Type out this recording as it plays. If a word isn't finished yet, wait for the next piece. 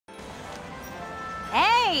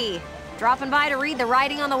Hey! Dropping by to read the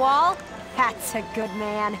writing on the wall? That's a good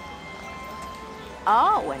man.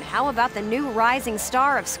 Oh, and how about the new rising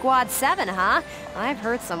star of Squad 7, huh? I've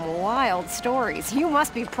heard some wild stories. You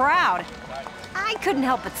must be proud. I couldn't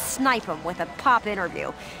help but snipe him with a pop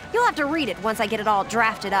interview. You'll have to read it once I get it all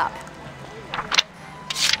drafted up.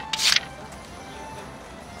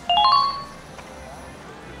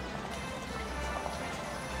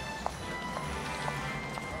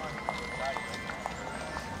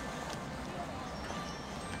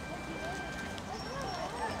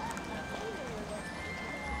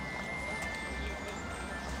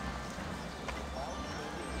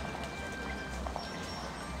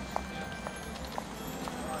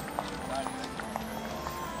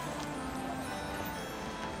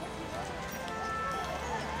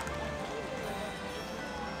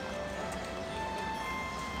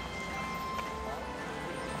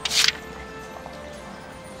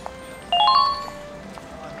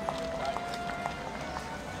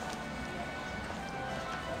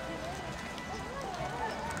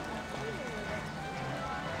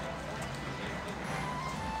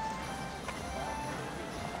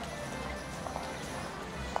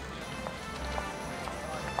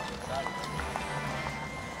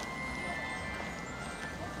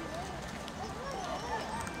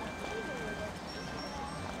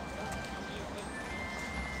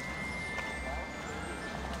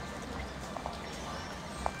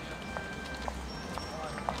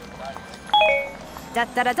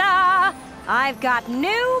 Da-da-da-da! I've got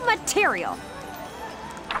new material.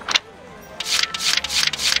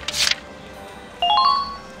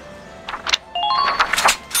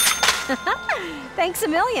 Thanks a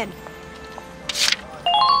million.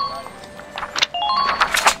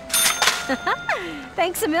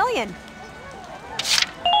 Thanks a million.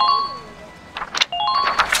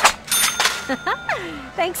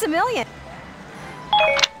 Thanks a million.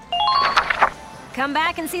 Come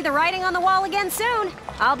back and see the writing on the wall again soon.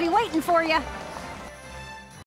 I'll be waiting for you.